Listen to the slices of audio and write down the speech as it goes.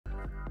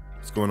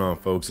What's going on,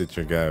 folks? It's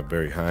your guy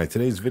Very High.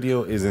 Today's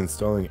video is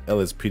installing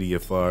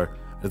LSPDFR.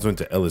 I just went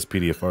to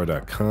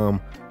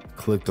lspdfr.com,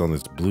 clicked on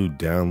this blue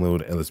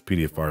download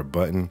LSPDFR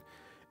button,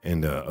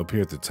 and up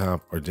here at the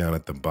top or down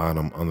at the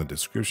bottom on the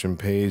description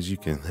page, you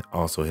can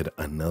also hit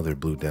another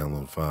blue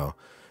download file.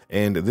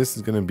 And this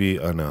is going to be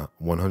on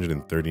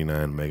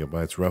 139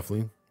 megabytes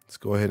roughly. Let's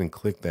go ahead and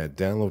click that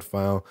download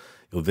file.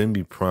 You'll then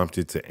be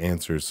prompted to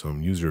answer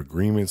some user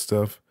agreement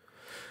stuff.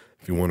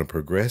 If you want to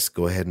progress,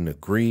 go ahead and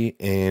agree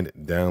and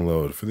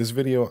download. For this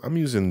video, I'm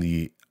using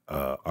the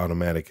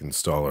automatic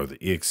installer,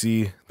 the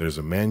EXE. There's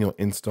a manual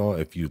install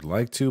if you'd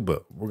like to,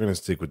 but we're going to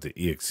stick with the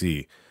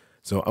EXE.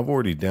 So I've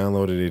already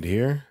downloaded it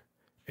here,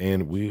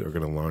 and we are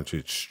going to launch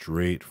it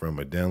straight from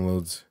my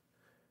downloads.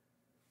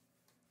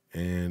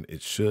 And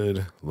it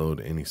should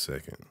load any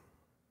second.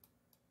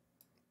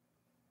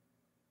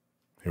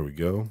 Here we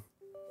go.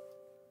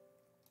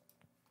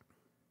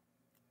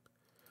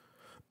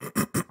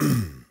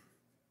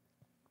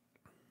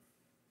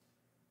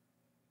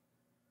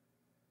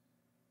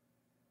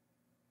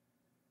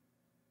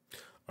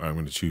 All right, I'm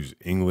going to choose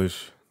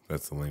English.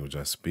 That's the language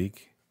I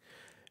speak.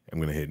 I'm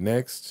going to hit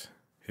next,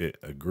 hit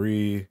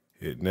agree,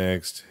 hit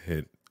next,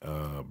 hit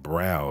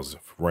browse.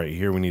 Right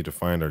here, we need to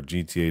find our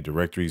GTA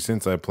directory.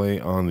 Since I play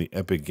on the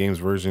Epic Games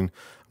version,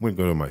 I'm going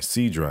to go to my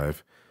C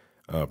drive,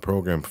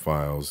 program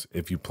files.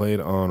 If you played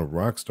on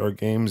Rockstar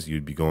Games,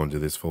 you'd be going to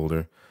this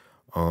folder.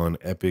 On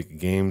Epic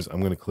Games, I'm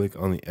going to click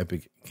on the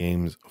Epic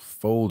Games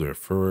folder.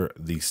 For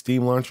the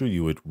Steam launcher,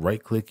 you would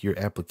right click your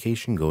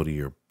application, go to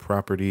your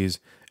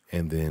properties,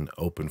 and then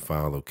open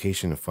file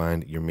location to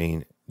find your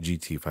main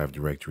GTA 5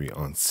 directory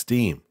on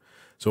Steam.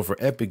 So for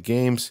Epic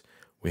Games,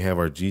 we have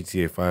our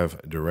GTA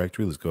 5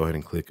 directory. Let's go ahead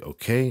and click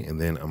OK, and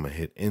then I'm gonna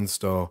hit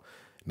install.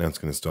 Now it's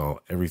gonna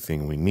install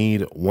everything we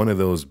need, one of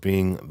those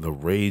being the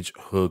Rage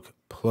Hook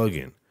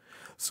plugin.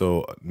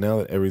 So now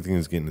that everything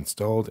is getting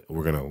installed,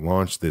 we're gonna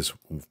launch this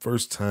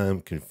first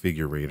time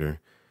configurator.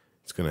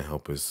 It's gonna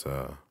help us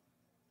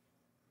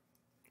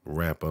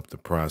wrap up the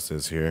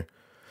process here.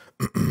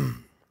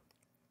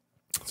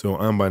 So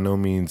I'm by no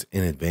means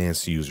an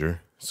advanced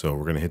user. So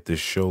we're going to hit this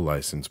show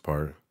license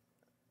part.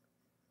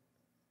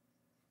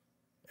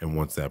 And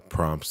once that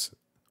pops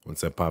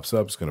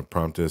up, it's going to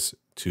prompt us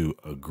to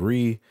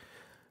agree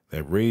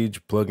that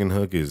Rage plugin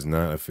hook is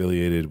not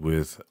affiliated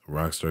with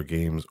Rockstar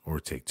Games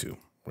or Take-Two.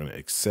 We're going to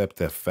accept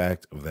that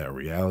fact of that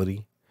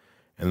reality.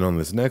 And on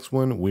this next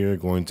one, we're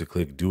going to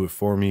click do it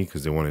for me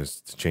because they want us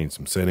to change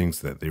some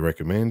settings that they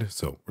recommend.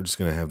 So we're just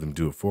going to have them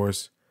do it for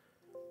us.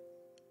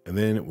 And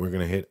then we're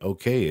going to hit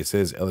OK. It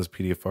says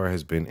LSPDFR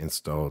has been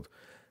installed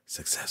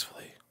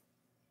successfully.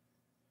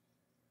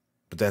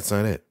 But that's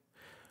not it.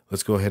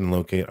 Let's go ahead and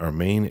locate our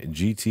main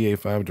GTA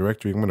 5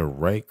 directory. I'm going to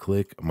right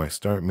click my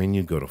start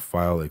menu, go to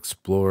File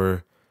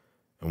Explorer.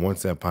 And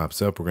once that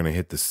pops up, we're going to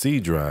hit the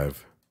C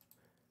drive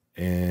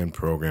and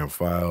Program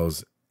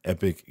Files,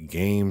 Epic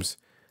Games,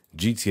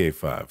 GTA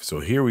 5.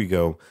 So here we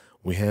go.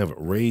 We have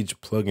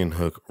Rage plugin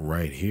hook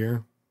right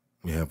here.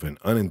 We have an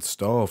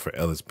uninstall for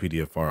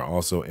LSPDFR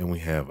also, and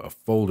we have a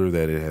folder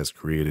that it has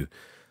created.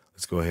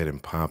 Let's go ahead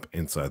and pop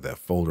inside that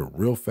folder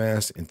real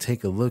fast and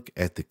take a look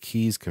at the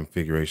keys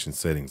configuration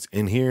settings.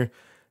 In here,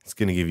 it's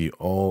going to give you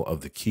all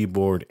of the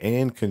keyboard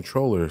and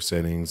controller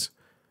settings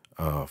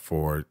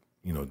for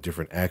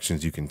different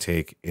actions you can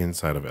take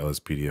inside of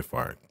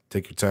LSPDFR.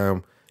 Take your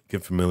time,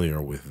 get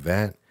familiar with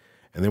that,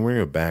 and then we're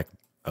going to back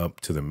up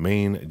to the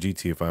main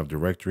GTA 5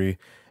 directory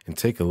and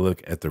take a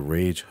look at the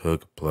Rage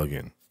Hook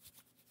plugin.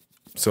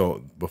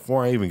 So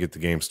before I even get the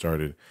game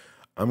started,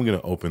 I'm going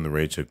to open the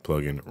Rage Hook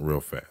plugin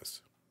real fast.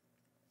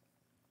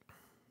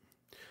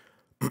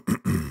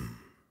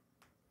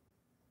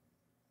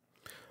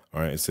 All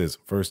right, it says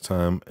first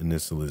time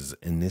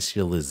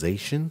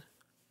initialization.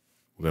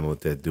 We're going to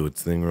let that do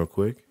its thing real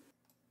quick.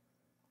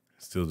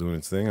 Still doing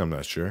its thing. I'm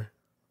not sure.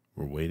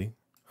 We're waiting.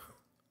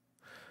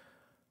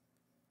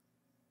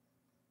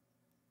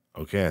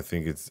 Okay, I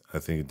think it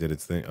did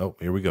its thing. Oh,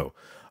 here we go.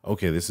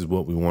 Okay, this is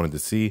what we wanted to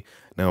see.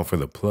 Now for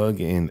the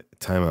plug-in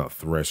timeout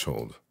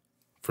threshold.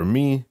 For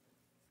me,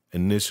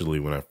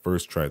 initially when I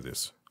first tried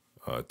this,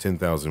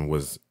 10,000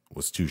 was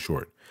too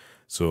short.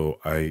 So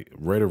I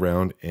right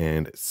around,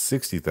 and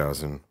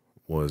 60,000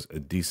 was a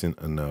decent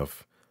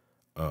enough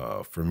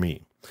for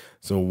me.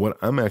 So what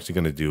I'm actually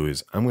going to do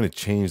is I'm going to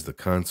change the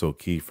console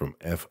key from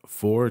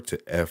F4 to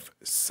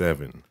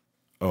F7.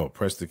 Oh,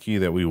 press the key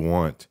that we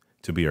want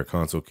to be our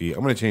console key.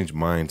 I'm going to change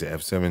mine to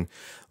F7.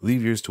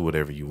 Leave yours to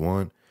whatever you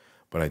want.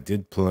 But I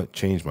did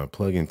change my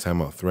plugin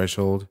timeout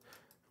threshold.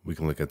 We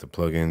can look at the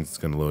plugins. It's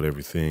going to load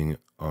everything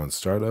on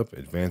startup,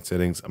 advanced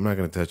settings. I'm not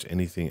going to touch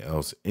anything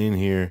else in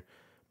here,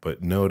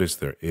 but notice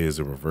there is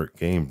a revert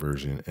game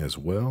version as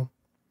well.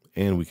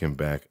 And we can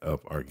back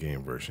up our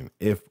game version.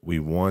 If we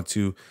want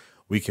to,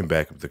 we can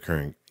back up the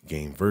current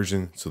game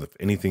version. So that if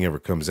anything ever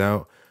comes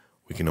out,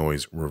 we can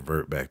always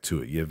revert back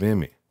to it. You feel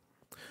me?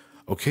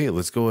 Okay,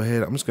 let's go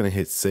ahead. I'm just going to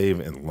hit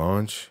save and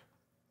launch.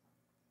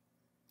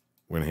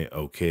 We're going to hit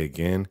OK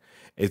again.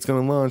 It's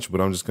going to launch,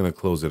 but I'm just going to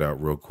close it out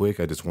real quick.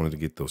 I just wanted to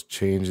get those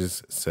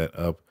changes set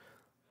up.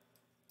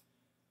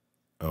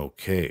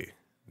 Okay.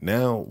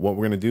 Now what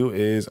we're going to do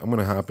is I'm going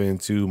to hop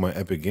into my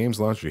Epic Games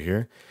launcher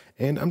here,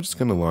 and I'm just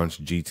going to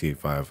launch GTA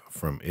 5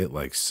 from it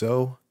like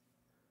so.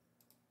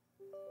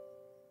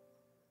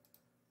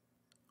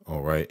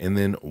 All right. And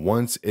then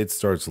once it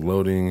starts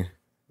loading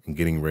and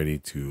getting ready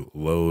to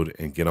load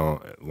and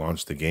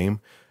launch the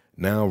game,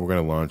 now we're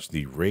going to launch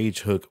the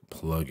Rage Hook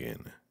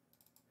plugin.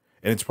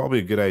 And it's probably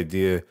a good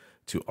idea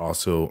to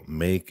also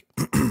make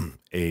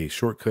a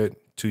shortcut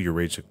to your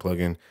Rage Hook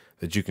plugin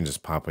that you can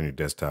just pop on your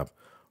desktop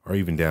or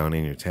even down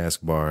in your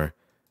taskbar,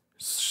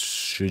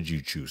 should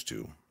you choose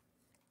to.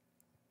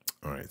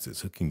 All right, it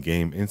says hooking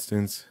game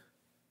instance.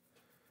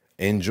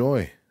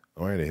 Enjoy.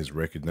 All right, it has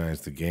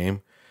recognized the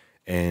game.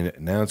 And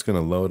now it's going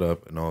to load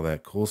up and all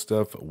that cool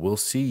stuff. We'll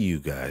see you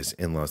guys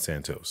in Los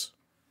Santos.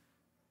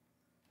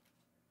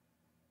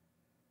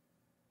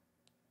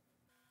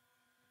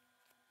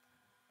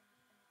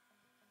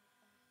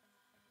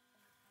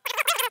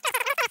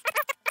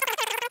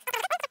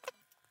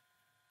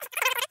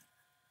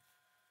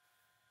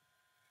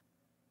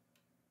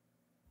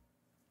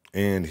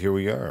 And here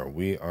we are.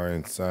 We are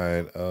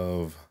inside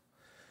of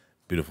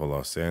beautiful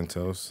Los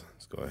Santos.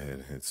 Let's go ahead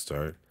and hit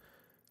start.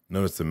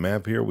 Notice the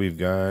map here. We've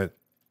got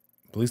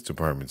police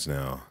departments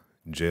now.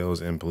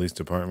 Jails and police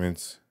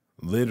departments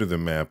litter the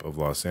map of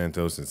Los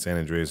Santos and San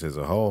Andreas as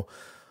a whole.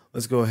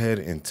 Let's go ahead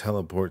and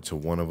teleport to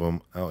one of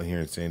them out here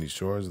in Sandy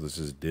Shores. Let's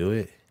just do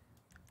it.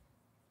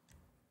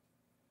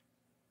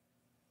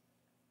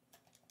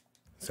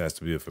 This has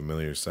to be a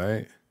familiar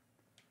sight.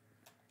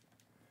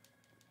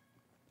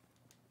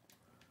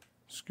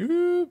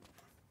 Scoop.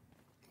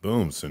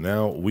 Boom. So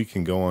now we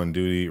can go on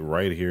duty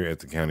right here at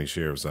the county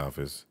sheriff's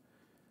office.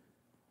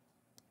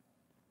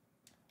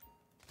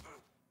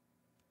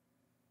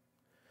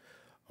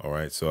 All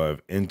right, so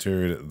I've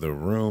entered the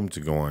room to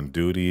go on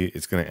duty.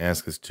 It's going to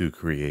ask us to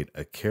create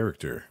a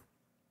character.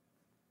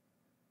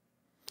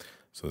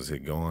 So let's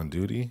hit go on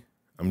duty.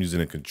 I'm using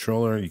a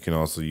controller. You can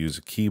also use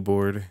a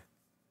keyboard.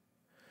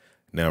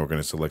 Now we're going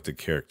to select a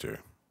character.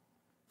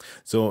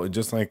 So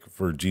just like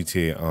for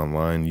GTA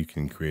Online, you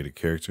can create a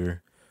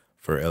character.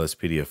 For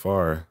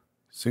LSPDFR,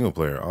 single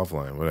player,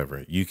 offline,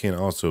 whatever, you can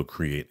also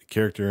create a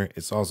character.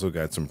 It's also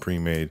got some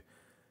pre-made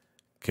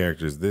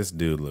characters. This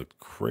dude looked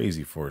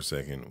crazy for a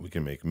second. We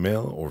can make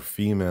male or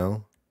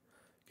female.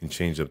 Can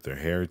change up their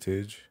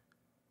heritage.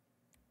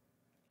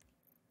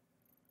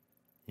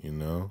 You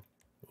know,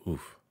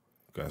 oof,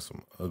 got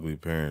some ugly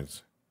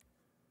parents.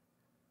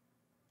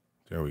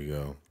 There we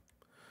go.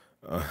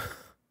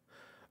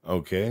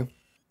 Okay, you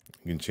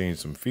can change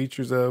some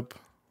features up,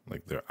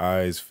 like their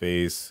eyes,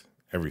 face,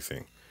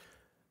 everything.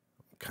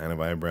 What kind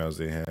of eyebrows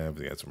they have.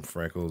 They got some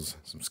freckles,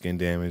 some skin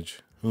damage.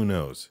 Who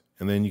knows?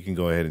 And then you can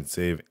go ahead and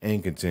save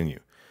and continue.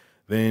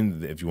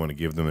 Then if you want to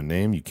give them a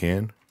name, you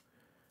can.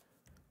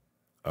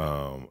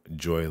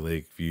 Joy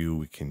Lakeview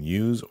we can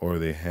use, or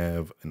they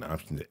have an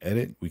option to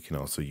edit. We can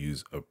also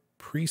use a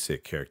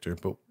preset character,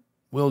 but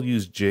we'll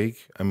use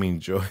Jake. I mean,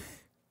 Joy.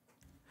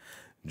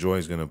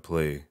 Joy's going to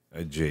play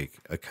a Jake,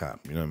 a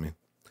cop. You know what I mean?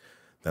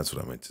 That's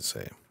what I meant to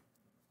say.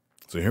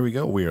 So here we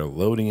go. We are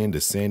loading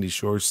into Sandy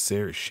Shores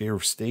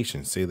Sheriff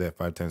Station. Say that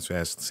 5 times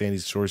fast. Sandy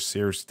Shores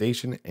Sheriff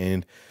Station.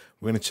 And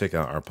we're going to check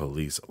out our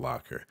police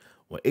locker.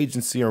 What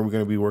agency are we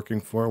going to be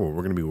working for? Well,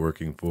 we're going to be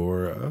working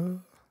for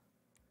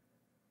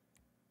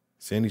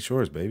Sandy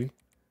Shores, baby.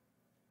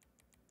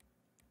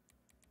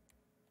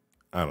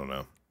 I don't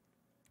know.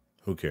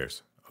 Who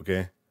cares?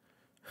 Okay.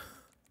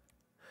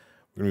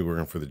 We're going to be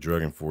working for the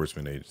Drug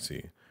Enforcement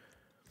Agency.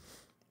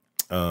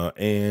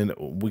 And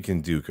we can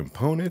do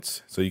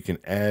components. So you can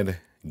add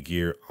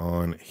gear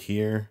on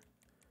here.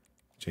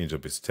 Change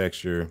up its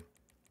texture.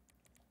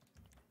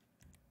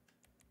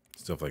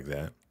 Stuff like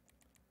that.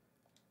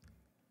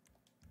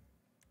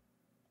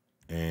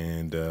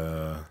 And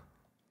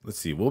let's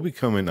see. We'll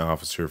become an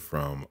officer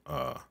from,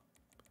 from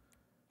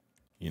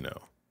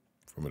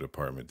a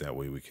department. That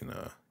way we can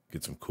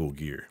get some cool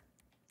gear.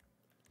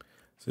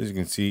 So as you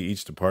can see,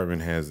 each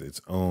department has its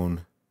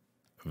own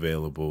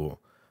available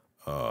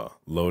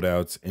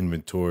loadouts,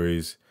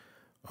 inventories.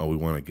 We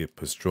want to get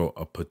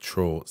a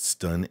patrol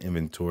stun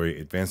inventory,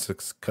 advanced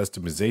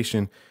customization,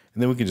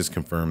 and then we can just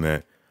confirm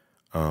that.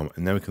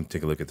 And then we can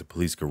take a look at the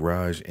police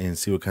garage and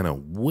see what kind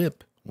of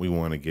whip we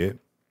want to get.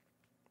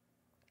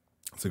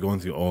 So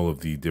going through all of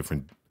the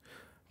different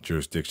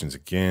jurisdictions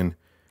again,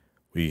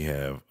 we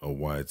have a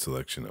wide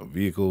selection of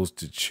vehicles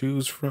to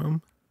choose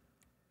from.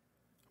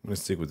 I'm going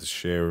to stick with the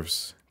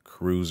sheriff's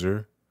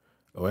cruiser.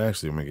 Oh,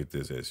 actually, I'm going to get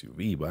this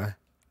SUV, bye.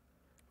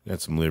 Got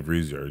some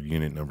liveries or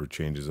unit number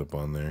changes up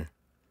on there.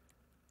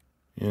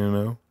 You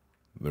know,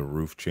 the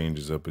roof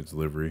changes up its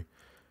livery.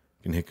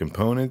 You can hit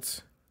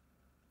components,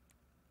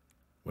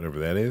 whatever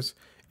that is,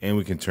 and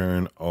we can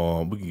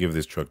we can give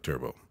this truck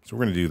turbo. So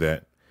we're going to do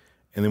that,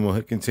 and then we'll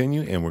hit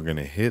continue, and we're going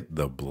to hit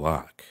the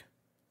block.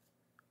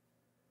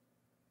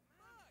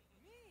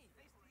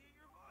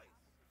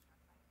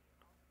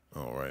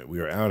 All right, we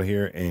are out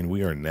here, and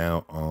we are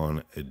now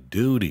on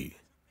duty.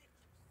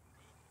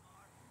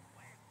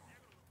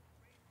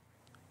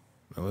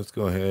 Now let's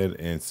go ahead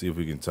and see if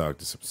we can talk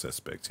to some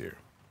suspects here.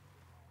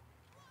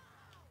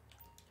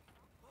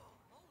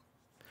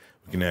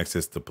 We can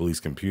access the police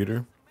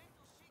computer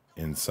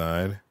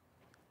inside.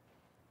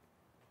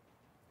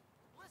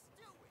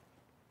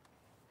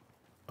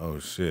 Oh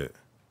shit.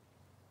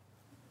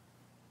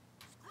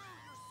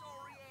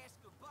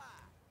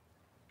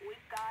 We've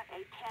got a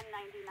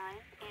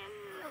 1099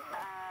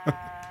 in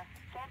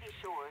Sandy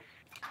Shores.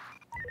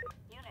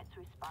 Units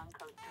respond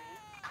code 3.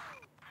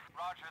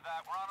 Roger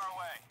that. We're on our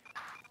way.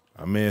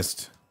 I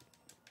missed.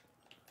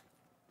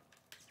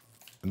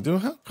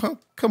 Dude,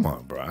 come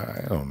on, bro.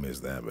 I don't miss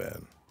that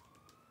bad.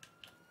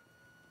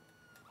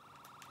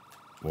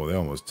 Boy, they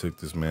almost took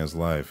this man's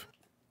life.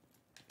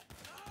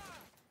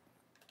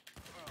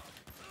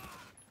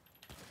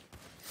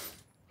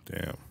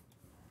 Damn.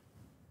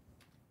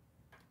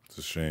 It's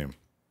a shame.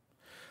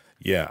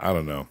 Yeah, I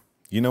don't know.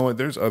 You know what?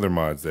 There's other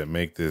mods that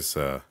make this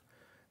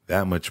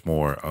that much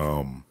more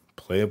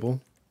playable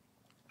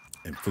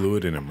and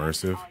fluid and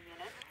immersive.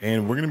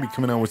 And we're going to be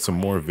coming out with some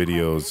more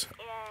videos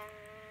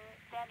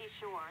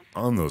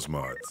on those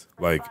mods,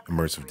 like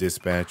Immersive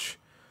Dispatch,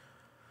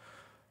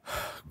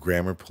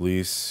 Grammar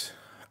Police,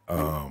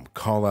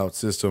 call out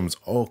systems,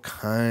 all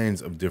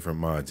kinds of different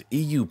mods.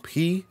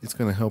 EUP, it's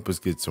going to help us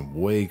get some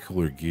way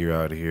cooler gear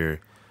out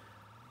here.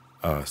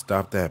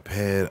 Stop that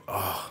ped.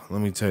 Oh, let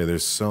me tell you,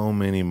 there's so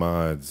many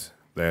mods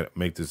that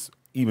make this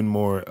even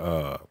more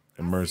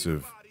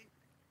immersive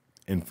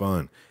and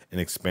fun and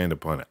expand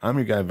upon it. I'm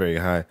your guy, Very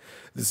High.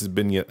 This has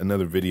been yet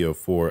another video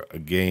for a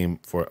game,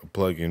 for a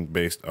plugin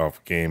based off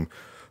a game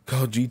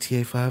called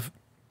GTA 5.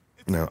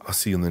 Now, I'll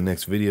see you in the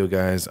next video,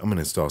 guys. I'm going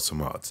to install some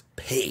mods.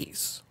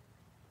 Peace.